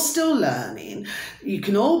 We're all still learning. You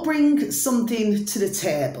can all bring something to the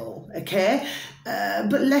table, okay?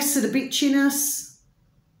 But less of the bitchiness.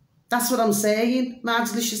 That's what I'm saying, my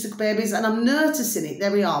delicious babies. And I'm noticing it,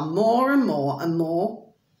 there we are, more and more and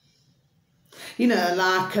more. You know,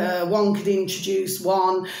 like one could introduce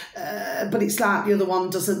one, but it's like the other one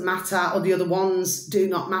doesn't matter, or the other ones do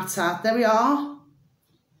not matter. There we are.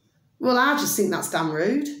 Well, I just think that's damn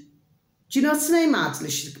rude. Do you know what I mean, my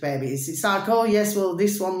delicious little babies? It's like, oh yes, well,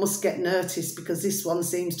 this one must get noticed because this one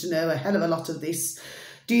seems to know a hell of a lot of this.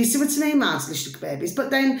 Do you see what I mean, my delicious little babies? But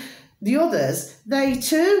then the others, they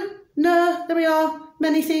too know, there we are,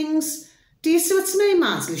 many things. Do you see what I mean,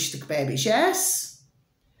 my delicious little babies? Yes.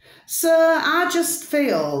 So I just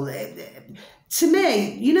feel, to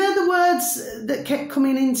me, you know the words that kept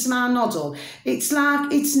coming into my noddle? It's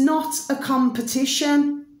like, it's not a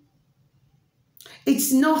competition.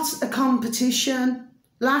 It's not a competition.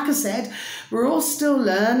 Like I said, we're all still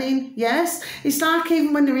learning, yes? It's like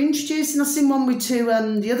even when they're introducing, I seen one with two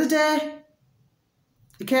the other day.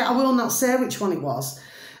 Okay, I will not say which one it was.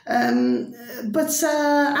 And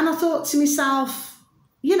I thought to myself,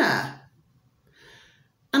 you know,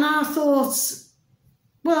 and I thought,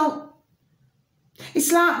 well,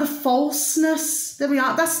 it's like the falseness. There we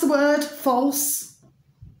are. That's the word, false.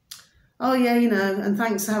 Oh yeah, you know, and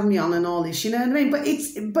thanks for having me on and all this, you know what I mean? But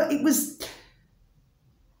it was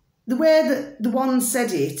the way that the one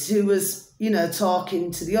said it who was, you know,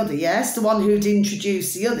 talking to the other, yes? The one who'd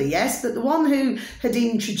introduced the other, yes? But the one who had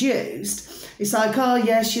introduced, it's like, oh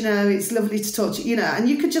yes, you know, it's lovely to talk to you, you know, and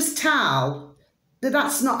you could just tell that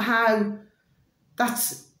that's not how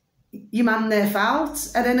your man there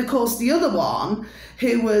felt. And then of course the other one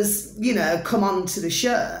who was, you know, come on to the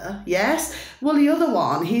show, yes? Well, the other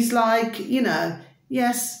one, he's like, you know,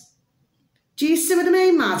 yes. Do you see what I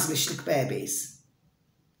mean, my little babies?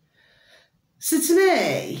 So to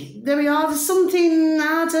me, there we are, there's something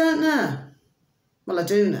I don't know. Well, I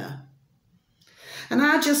do know. And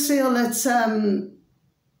I just feel that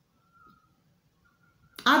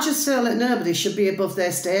nobody should be above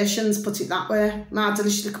their stations, put it that way. My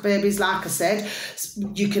delicious little babies, like I said,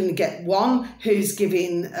 you can get one who's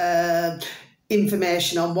giving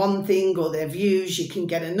information on one thing or their views. You can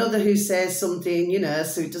get another who says something, you know,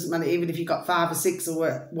 so it doesn't matter even if you've got 5 or 6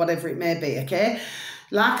 or whatever it may be, okay?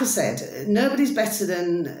 Like I said, nobody's better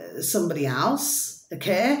than somebody else,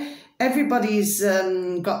 okay? Everybody's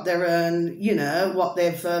got their own, you know, what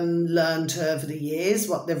they've learned over the years,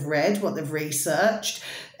 what they've read, what they've researched.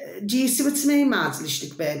 Do you see what I mean, my delicious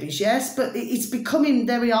little babies? Yes, but it's becoming,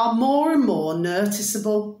 there we are, more and more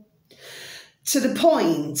noticeable to the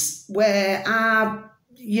point where I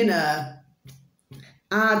do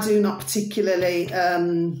not particularly,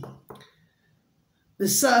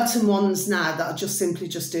 there's certain ones now that I just simply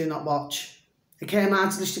do not watch. Okay, my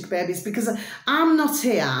delicious little babies, because I'm not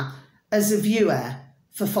here as a viewer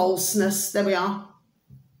for falseness. There we are.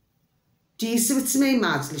 Do you see what I mean,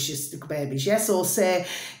 my delicious little babies? Yes, or say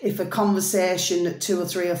if a conversation that 2 or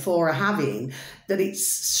 3 or 4 are having, that it's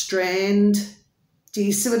strained. Do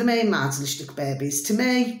you see what I mean, my delicious little babies? To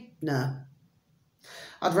me, no.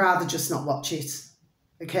 I'd rather just not watch it,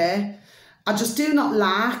 okay? I just do not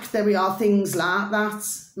like, there we are, things like that,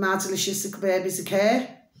 my delicious little babies,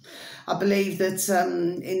 okay? I believe that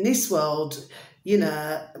in this world, you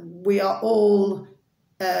know, we are all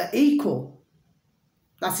equal.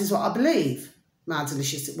 That is what I believe, my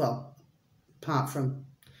delicious, well, apart from,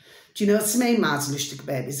 do you know what I mean, my delicious little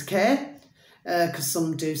babies, okay? Because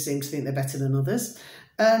some do seem to think they're better than others.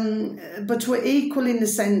 But we're equal in the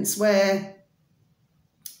sense where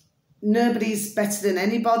nobody's better than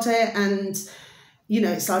anybody, and you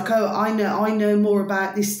know, it's like, oh, I know more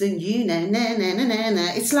about this than you know. No.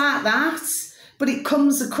 It's like that, but it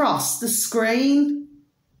comes across the screen,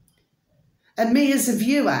 and me as a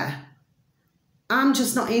viewer, I'm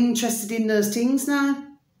just not interested in those things now.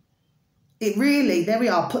 It really, there we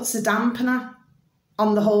are, puts a dampener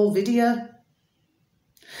on the whole video.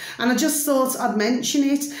 And I just thought I'd mention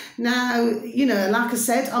it. Now, you know, like I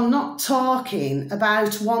said, I'm not talking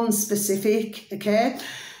about one specific, okay?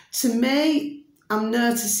 To me, I'm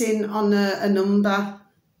noticing on a number,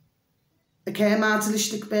 okay, my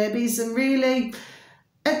delicious little babies. And really,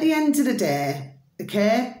 at the end of the day,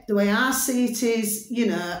 okay, the way I see it is, you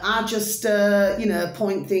know, I just, you know,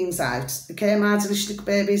 point things out, okay, my delicious little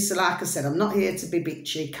babies. So like I said, I'm not here to be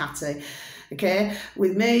bitchy, catty. Okay,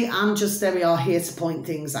 with me, I'm just, there we are, here to point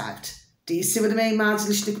things out. Do you see what I mean, my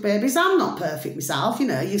delicious little babies? I'm not perfect myself, you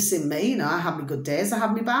know, you've seen me, you know, I have my good days, I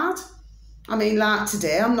have my bad. I mean, like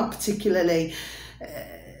today, I'm not particularly,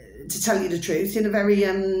 to tell you the truth, in a very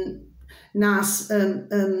nice,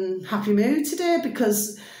 happy mood today,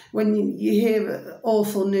 because when you hear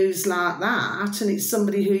awful news like that, and it's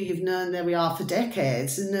somebody who you've known, there we are, for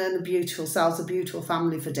decades, and known a beautiful selves, a beautiful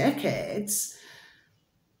family for decades.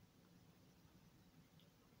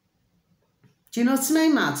 Do you know what I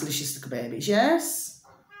mean, my delicious little babies? Yes.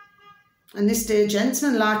 And this dear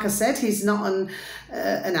gentleman, like I said, he's not an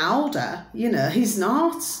elder, you know, he's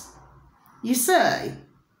not. You see?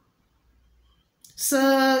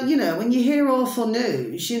 So, you know, when you hear awful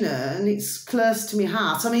news, you know, and it's close to my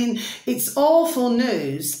heart. I mean, it's awful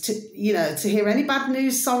news to, you know, to hear any bad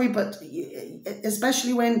news, sorry, but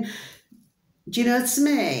especially when, do you know what I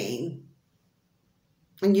mean?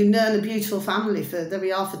 And you've known a beautiful family for, there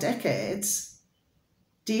we are, for decades.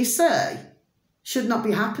 Do you say? Should not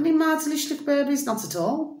be happening, my delicious babies, not at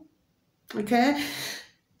all. Okay?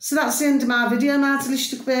 So that's the end of my video, my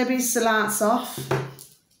delicious babies, so lights off.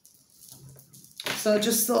 So I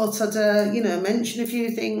just thought I'd, you know, mention a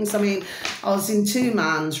few things. I mean, I was in two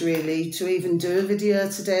minds, really, to even do a video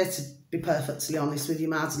today, to be perfectly honest with you,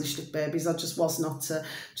 my delicious babies. I just was not,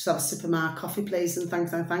 just have a sip of my coffee, please, and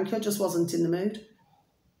thank you. I just wasn't in the mood.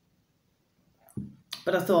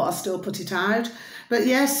 But I thought I'd still put it out. But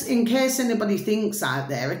yes, in case anybody thinks out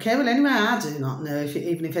there, okay, well, anyway, I do not know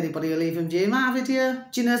even if anybody will even view my video.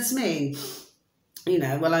 Do you know what I mean? You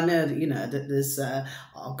know, well, I know that, you know, that there's,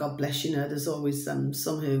 oh, God bless, you know, there's always some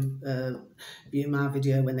who view my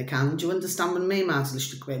video when they can. Do you understand what I mean, my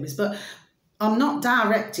delicious babies? But I'm not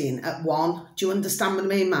directing at one. Do you understand what I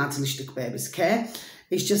mean, my delicious babies, okay?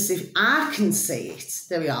 It's just if I can see it,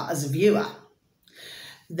 there we are, as a viewer,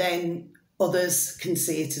 then others can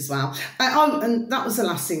see it as well. Oh, and that was the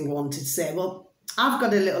last thing I wanted to say. Well, I've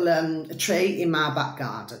got a little a tree in my back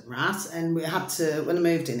garden, right? And we had to, when I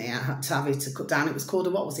moved in here, I had to have it to cut down. It was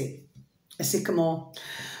called what was it? A sycamore.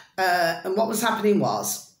 And what was happening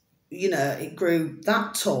was, you know, it grew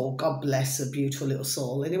that tall. God bless her beautiful little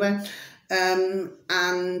soul. Anyway,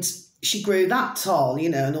 and she grew that tall, you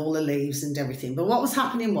know, and all the leaves and everything. But what was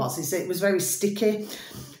happening was, is it was very sticky.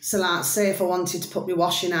 So like, say if I wanted to put my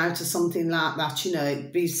washing out or something like that, you know,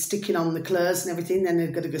 it'd be sticking on the clothes and everything, then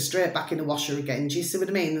they've got to go straight back in the washer again. Do you see what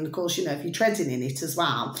I mean? And of course, you know, if you're treading in it as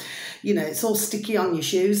well, you know, it's all sticky on your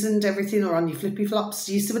shoes and everything, or on your flippy flops.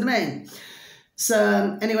 Do you see what I mean?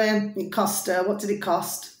 So anyway, it cost, what did it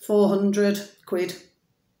cost? 400 quid.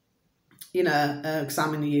 You know, because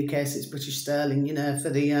I'm in the UK, so it's British sterling, you know, for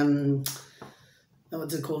the, what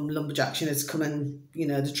do they call them, lumberjacks, you know, to come and, you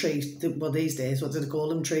know, the tree, well, these days, what do they call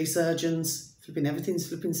them, tree surgeons? Flipping everything's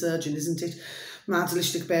flipping surgeon, isn't it? My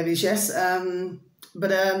delicious babies, yes.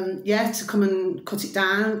 Yeah, to come and cut it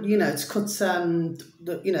down, you know, to cut,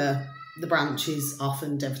 the, you know, the branches off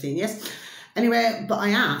and everything, yes. Anyway, but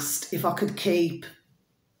I asked if I could keep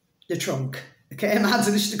the trunk. Okay, my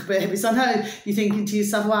delicious babies. I know you're thinking to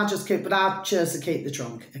yourself, well, I'll just keep, but I chose to keep the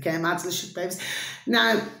trunk. Okay, my delicious babies.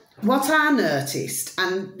 Now, what I noticed,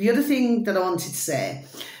 and the other thing that I wanted to say,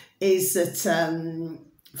 is that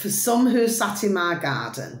for some who sat in my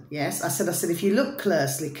garden, yes, I said, if you look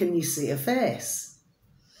closely, can you see a face?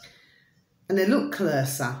 And they looked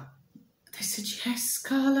closer. They said, yes,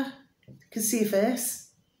 Carla, I can see a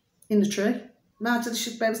face in the tree. My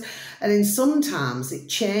delicious babies. And then sometimes it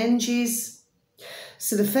changes.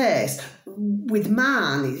 So the face, with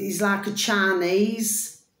mine, is like a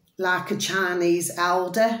Chinese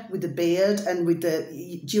elder with a beard and with the,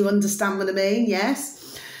 do you understand what I mean?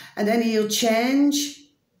 Yes. And then he'll change.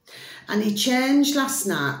 And he changed last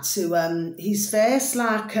night to his face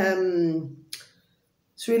like,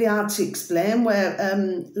 it's really hard to explain, where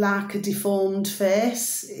like a deformed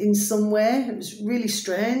face in some way. It was really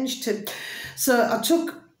strange. So I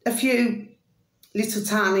took a few little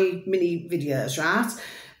tiny mini videos, right?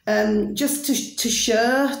 Just to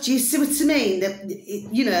show, do you see what I mean? That,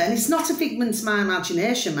 you know, and it's not a figment of my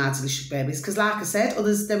imagination, my delicious babies, because like I said,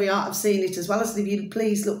 others, there we are, have seen it as well. I said, if you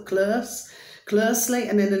please look closely,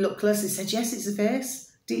 and then they looked closely, said, yes, it's a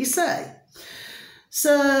face. Do you say?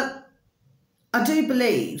 So I do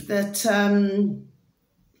believe that,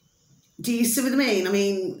 do you see what I mean? I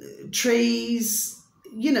mean, trees,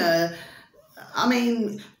 you know, I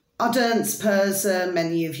mean, I don't suppose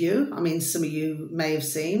many of you, I mean, some of you may have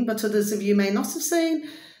seen, but others of you may not have seen,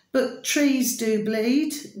 but trees do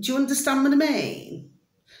bleed. Do you understand what I mean?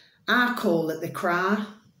 I call it the cry.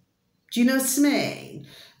 Do you know what I mean?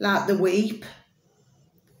 Like the weep.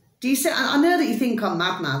 Do you say, I know that you think I'm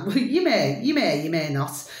mad. You may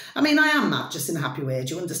not. I mean, I am mad, just in a happy way.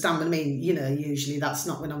 Do you understand what I mean? You know, usually that's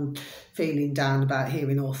not when I'm feeling down about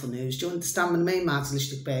hearing awful news. Do you understand what I mean, my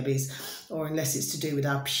delicious babies? Or unless it's to do with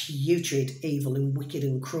our putrid, evil and wicked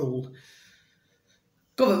and cruel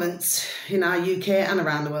governments in our UK and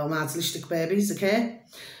around the world, my delicious babies, okay?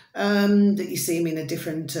 That you see me in a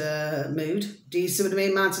different mood. Do you see what I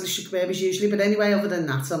mean, my delicious babies, usually? But anyway, other than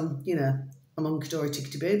that, I'm, you know, I'm hunky-dory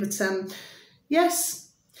tickety-boo. But yes,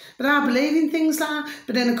 but I believe in things like that.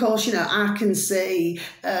 But then, of course, you know, I can see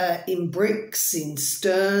in bricks, in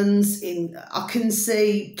stones, I can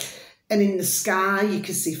see, and in the sky, you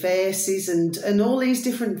can see faces and all these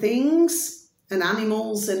different things. and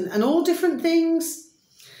animals and all different things.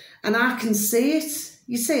 And I can see it.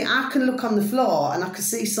 You see, I can look on the floor and I can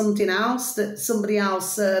see something else that somebody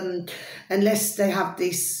else, unless they have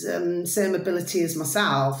this same ability as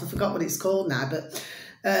myself, I forgot what it's called now, but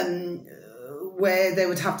where they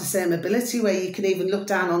would have the same ability, where you can even look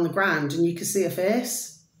down on the ground and you can see a face.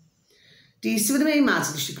 Do you see what I mean, my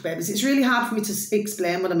delicious babies? It's really hard for me to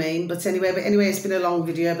explain what I mean, but anyway, it's been a long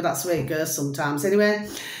video, but that's the way it goes sometimes. Anyway,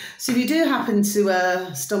 so if you do happen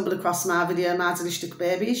to stumble across my video, my delicious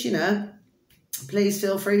babies, you know, please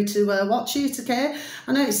feel free to watch it, okay?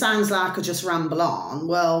 I know it sounds like I just ramble on.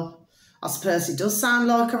 Well, I suppose it does sound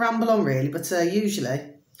like a ramble on, really, but usually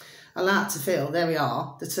I like to feel, there we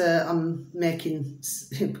are, that I'm making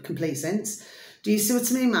complete sense. Do you see what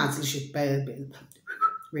I mean, my delicious baby?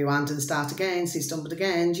 Rewind and start again, so you stumbled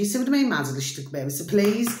again. Do you see what I mean, my delicious baby? So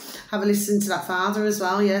please have a listen to that father as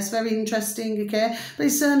well. Yes, very interesting, okay? But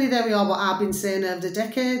it's certainly, there we are, what I've been saying over the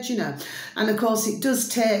decades, you know. And of course, it does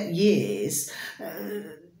take years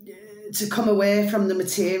to come away from the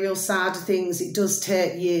material side of things. It does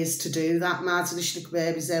take years to do that, my delicious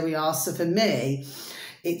babies. There we are. So for me,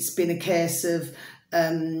 it's been a case of,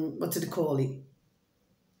 what do they call it?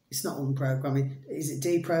 It's not unprogramming. Is it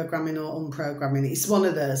deprogramming or unprogramming? It's one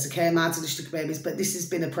of those, okay, my delicious babies. But this has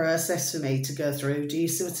been a process for me to go through. Do you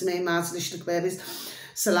see what I mean, my delicious babies?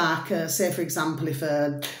 So like, say for example, if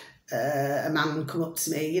a man come up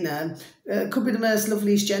to me, you know, could be the most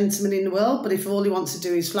loveliest gentleman in the world, but if all he wants to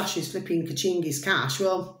do is flash his flipping kachingis cash,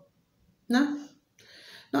 well, no,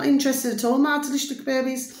 not interested at all, my delicious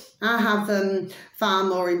babies. I have far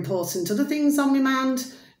more important other things on my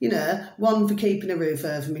mind. You know, one, for keeping a roof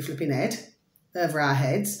over my flipping head, over our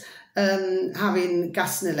heads, having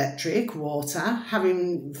gas and electric, water,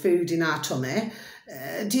 having food in our tummy.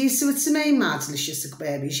 Do you see what I mean, my delicious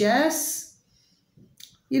babies? Yes.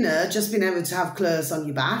 You know, just being able to have clothes on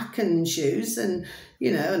your back and shoes and,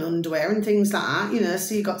 you know, and underwear and things like that, you know,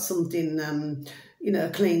 so you got something, you know,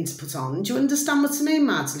 clean to put on. Do you understand what I mean,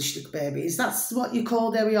 my delicious babies? That's what you call,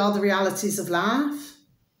 there we are, the realities of life.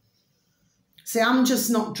 See, I'm just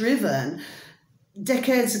not driven.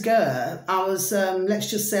 Decades ago, I was, let's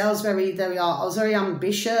just say, I was very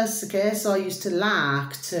ambitious, okay? So I used to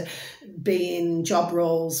like to be in job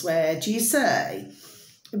roles where, do you say?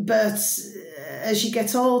 But as you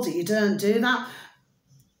get older, you don't do that.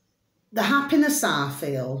 The happiness I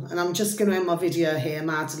feel, and I'm just going to end my video here,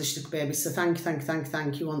 my delicious baby, so thank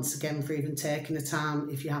you once again for even taking the time,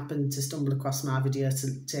 if you happen to stumble across my video,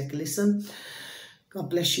 to take a listen. God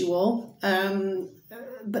bless you all.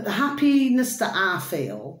 But the happiness that I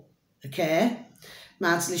feel, okay,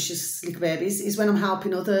 my delicious little babies, is when I'm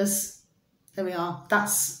helping others. There we are.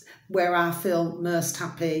 That's where I feel most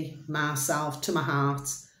happy myself, to my heart.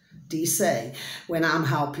 Do you see? When I'm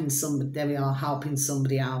helping somebody, there we are, helping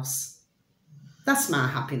somebody else. That's my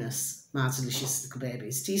happiness, my delicious little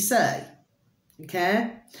babies. Do you see?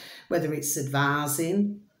 Okay? Whether it's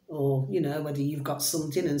advising, or, you know, whether you've got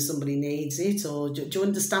something and somebody needs it, or do you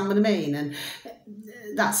understand what I mean? And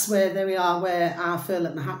that's where, there we are, where I feel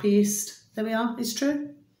at my happiest. There we are, it's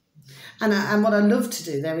true. And what I love to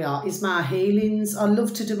do, there we are, is my healings. I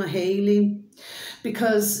love to do my healing,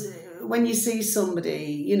 because when you see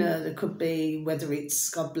somebody, you know, there could be, whether it's,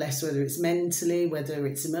 God bless, whether it's mentally, whether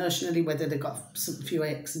it's emotionally, whether they've got some few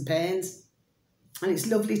aches and pains, and it's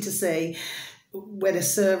lovely to see where they're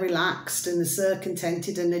so relaxed and they're so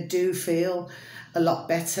contented and they do feel a lot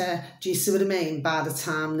better. Do you see what I mean? By the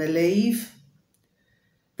time they leave,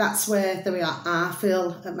 that's where, there we are, I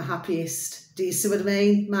feel at my happiest. Do you see what I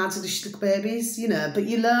mean? My delicious little babies, you know, but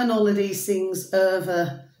you learn all of these things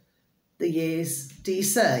over the years. Do you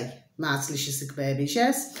see? My delicious little babies,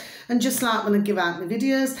 yes? And just like when I give out my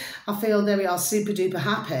videos, I feel, there we are, super duper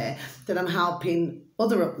happy that I'm helping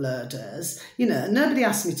other uploaders. You know, nobody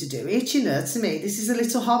asked me to do it, you know, to me, this is a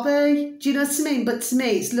little hobby. Do you know what I mean? But to me,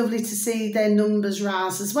 it's lovely to see their numbers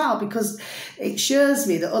rise as well, because it shows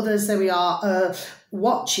me that others, there we are,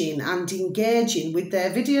 watching and engaging with their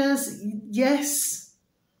videos. Yes.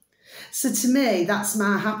 So to me, that's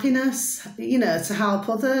my happiness, you know, to help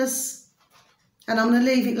others. And I'm going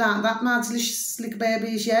to leave it like that, my delicious little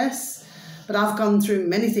babies, yes. But I've gone through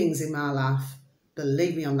many things in my life.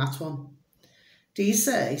 Believe me on that one. Do you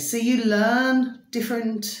see? So you learn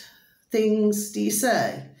different things, do you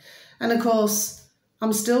see? And of course,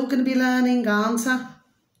 I'm still going to be learning, aren't I?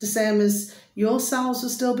 The same as yourselves will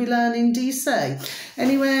still be learning, do you see?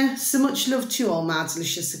 Anyway, so much love to you all, my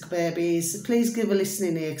delicious babies. Please give a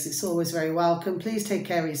listening ear, because it's always very welcome. Please take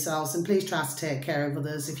care of yourselves, and please try to take care of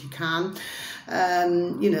others if you can.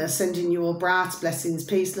 you know, sending you all bright blessings,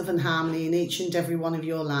 peace, love and harmony in each and every one of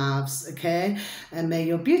your lives, okay? And may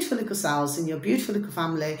your beautiful little selves and your beautiful little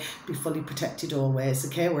family be fully protected always,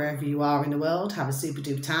 okay? Wherever you are in the world, have a super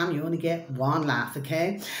duper time. You only get one life,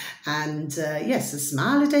 okay? And yes, a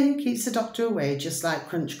smile a day keeps the doctor away, just like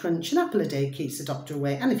crunch, crunch, an apple a day keeps the doctor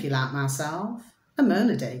away. And if you like myself, a moan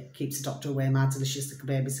a day keeps the doctor away, my delicious little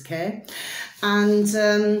babies, okay?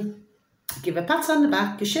 And give a pat on the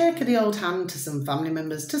back, a shake of the old hand to some family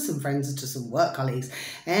members, to some friends, and to some work colleagues.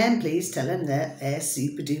 And please tell them that they're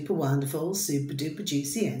super duper wonderful, super duper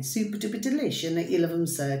juicy, and super duper delicious, and that you love them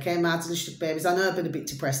so, okay, my delicious babies. I know I've been a bit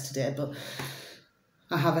depressed today, but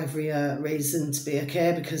I have every reason to be,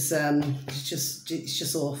 okay, because it's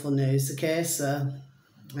just awful news, okay? So,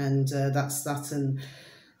 and that's that, and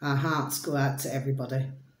our hearts go out to everybody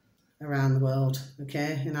around the world,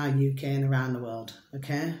 okay, in our UK and around the world,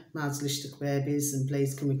 okay, my delicious babies. And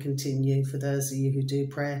please can we continue, for those of you who do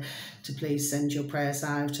pray, to please send your prayers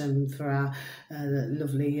out, and for our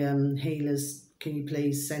lovely healers, can you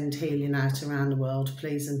please send healing out around the world,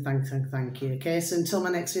 please, and thank you, okay? So until my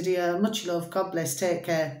next video, much love, God bless, take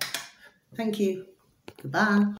care, thank you, goodbye.